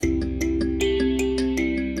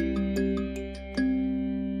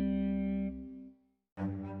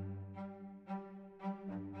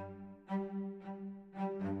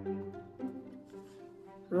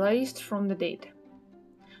raised from the dead.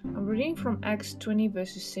 I'm reading from Acts 20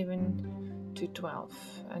 verses 7 to 12.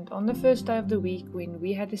 And on the first day of the week, when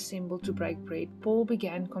we had assembled to break bread, Paul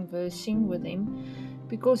began conversing with them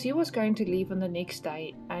because he was going to leave on the next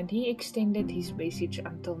day, and he extended his message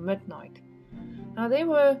until midnight. Now there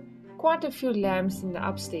were quite a few lamps in the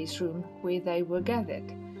upstairs room where they were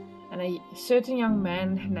gathered, and a certain young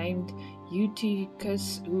man named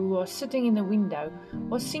Eutychus, who was sitting in the window,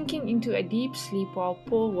 was sinking into a deep sleep while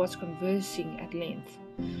Paul was conversing at length.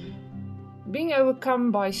 Being overcome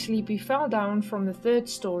by sleep, he fell down from the third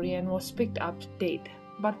story and was picked up dead.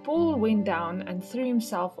 But Paul went down and threw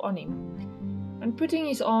himself on him, and putting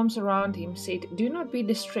his arms around him, said, "Do not be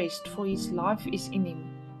distressed, for his life is in him."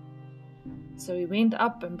 So he went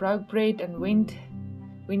up and broke bread and went.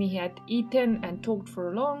 When he had eaten and talked for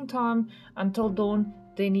a long time until dawn,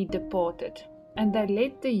 then he departed. And they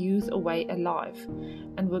led the youth away alive,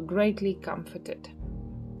 and were greatly comforted.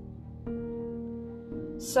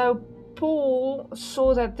 So Paul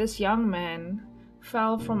saw that this young man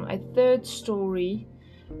fell from a third story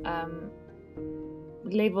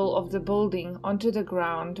level of the building onto the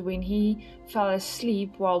ground when he fell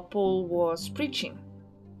asleep while Paul was preaching.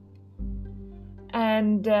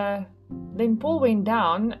 And then Paul went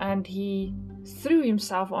down and he threw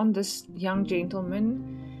himself on this young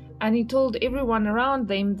gentleman, and he told everyone around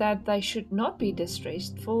them that they should not be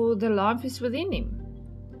distressed, for the life is within him.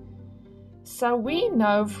 So we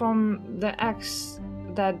know from the acts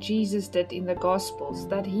that Jesus did in the Gospels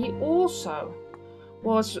that he also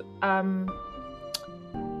was,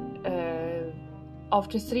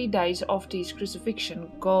 after 3 days after his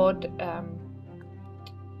crucifixion, God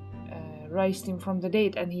raised him from the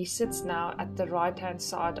dead, and he sits now at the right hand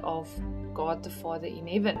side of God the Father in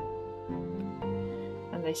heaven.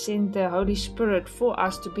 And they sent the Holy Spirit for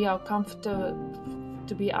us to be our comforter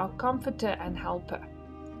and helper.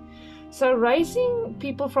 So raising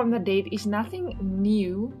people from the dead is nothing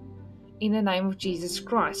new in the name of Jesus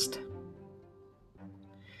Christ,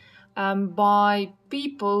 by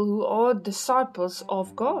people who are disciples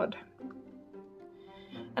of God.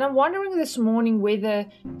 And I'm wondering this morning whether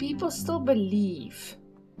people still believe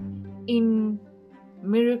in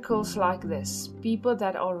miracles like this, people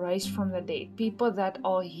that are raised from the dead, people that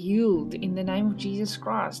are healed in the name of Jesus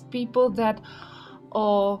Christ, people that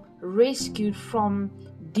are rescued from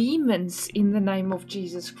demons in the name of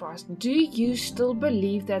Jesus Christ. Do you still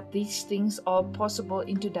believe that these things are possible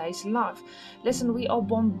in today's life? Listen, we are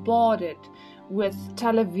bombarded with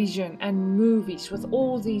television and movies, with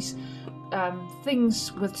all these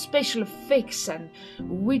things with special effects and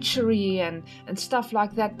witchery and stuff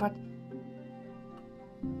like that. But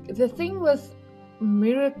the thing with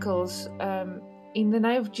miracles in the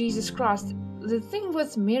name of Jesus Christ, the thing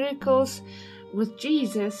with miracles with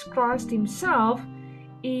Jesus Christ himself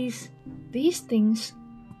is these things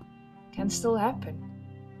can still happen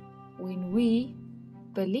when we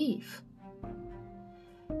believe.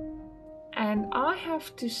 And I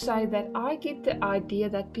have to say that I get the idea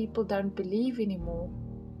that people don't believe anymore.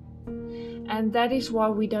 And that is why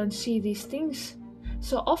we don't see these things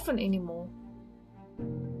so often anymore.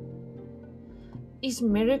 Is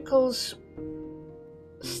miracles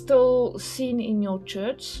still seen in your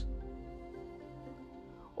church?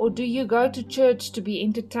 Or do you go to church to be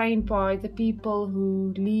entertained by the people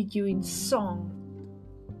who lead you in song?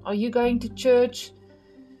 Are you going to church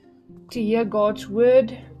to hear God's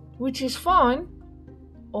word, which is fine?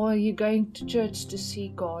 Or are you going to church to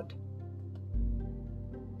see God?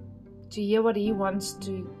 To hear what He wants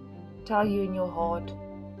to tell you in your heart?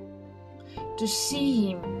 To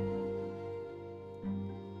see Him?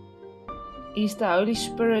 Is the Holy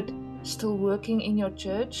Spirit still working in your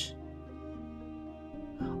church?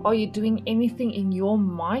 Are you doing anything in your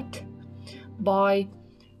might by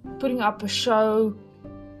putting up a show,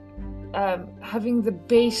 having the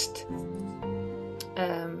best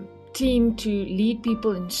team to lead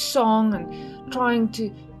people in song and trying to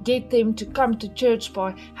get them to come to church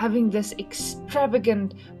by having this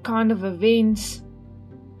extravagant kind of events?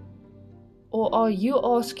 Or are you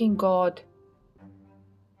asking God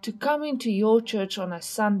to come into your church on a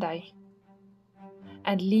Sunday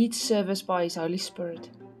and lead service by His Holy Spirit?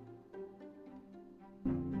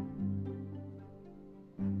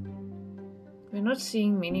 We're not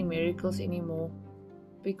seeing many miracles anymore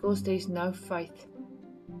because there's no faith.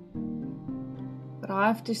 But I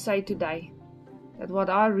have to say today that what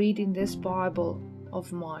I read in this Bible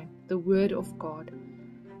of mine, the Word of God,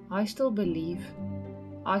 I still believe.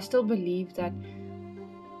 I still believe that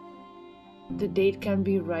the dead can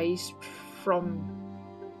be raised from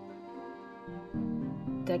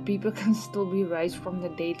that people can still be raised from the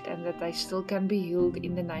dead, and that they still can be healed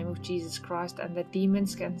in the name of Jesus Christ, and that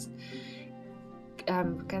demons can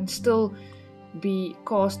still be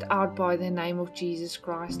cast out by the name of Jesus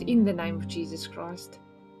Christ, in the name of Jesus Christ.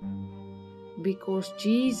 Because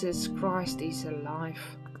Jesus Christ is alive,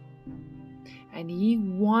 and He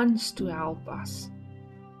wants to help us.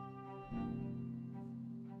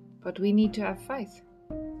 But we need to have faith.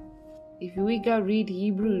 If we go read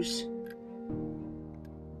Hebrews,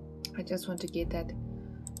 I just want to get that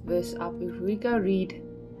verse up. If we go read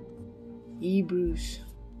Hebrews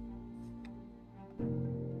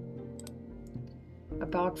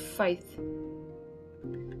about faith,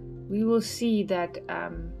 we will see that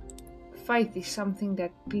faith is something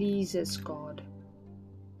that pleases God.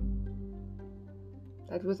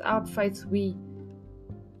 That without faith we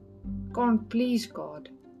can't please God.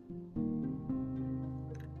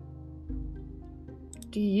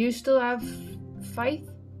 Do you still have faith?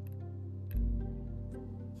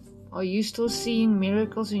 Are you still seeing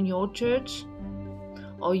miracles in your church?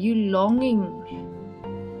 Are you longing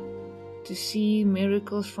to see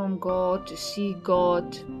miracles from God, to see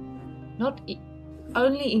God not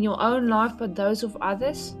only in your own life but those of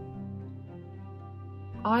others?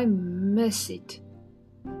 I miss it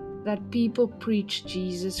that people preach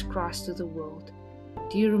Jesus Christ to the world.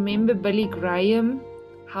 Do you remember Billy Graham?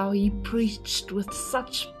 How he preached with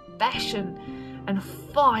such passion and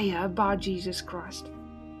fire about Jesus Christ.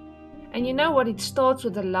 And you know what? It starts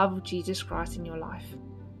with the love of Jesus Christ in your life.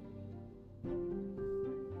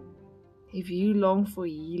 If you long for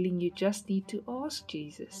healing, you just need to ask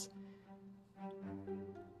Jesus.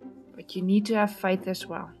 But you need to have faith as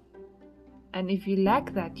well. And if you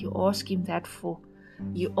lack that, you ask Him that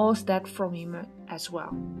you ask that from Him as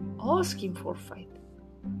well. Ask Him for faith.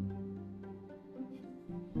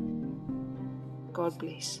 God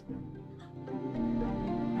bless.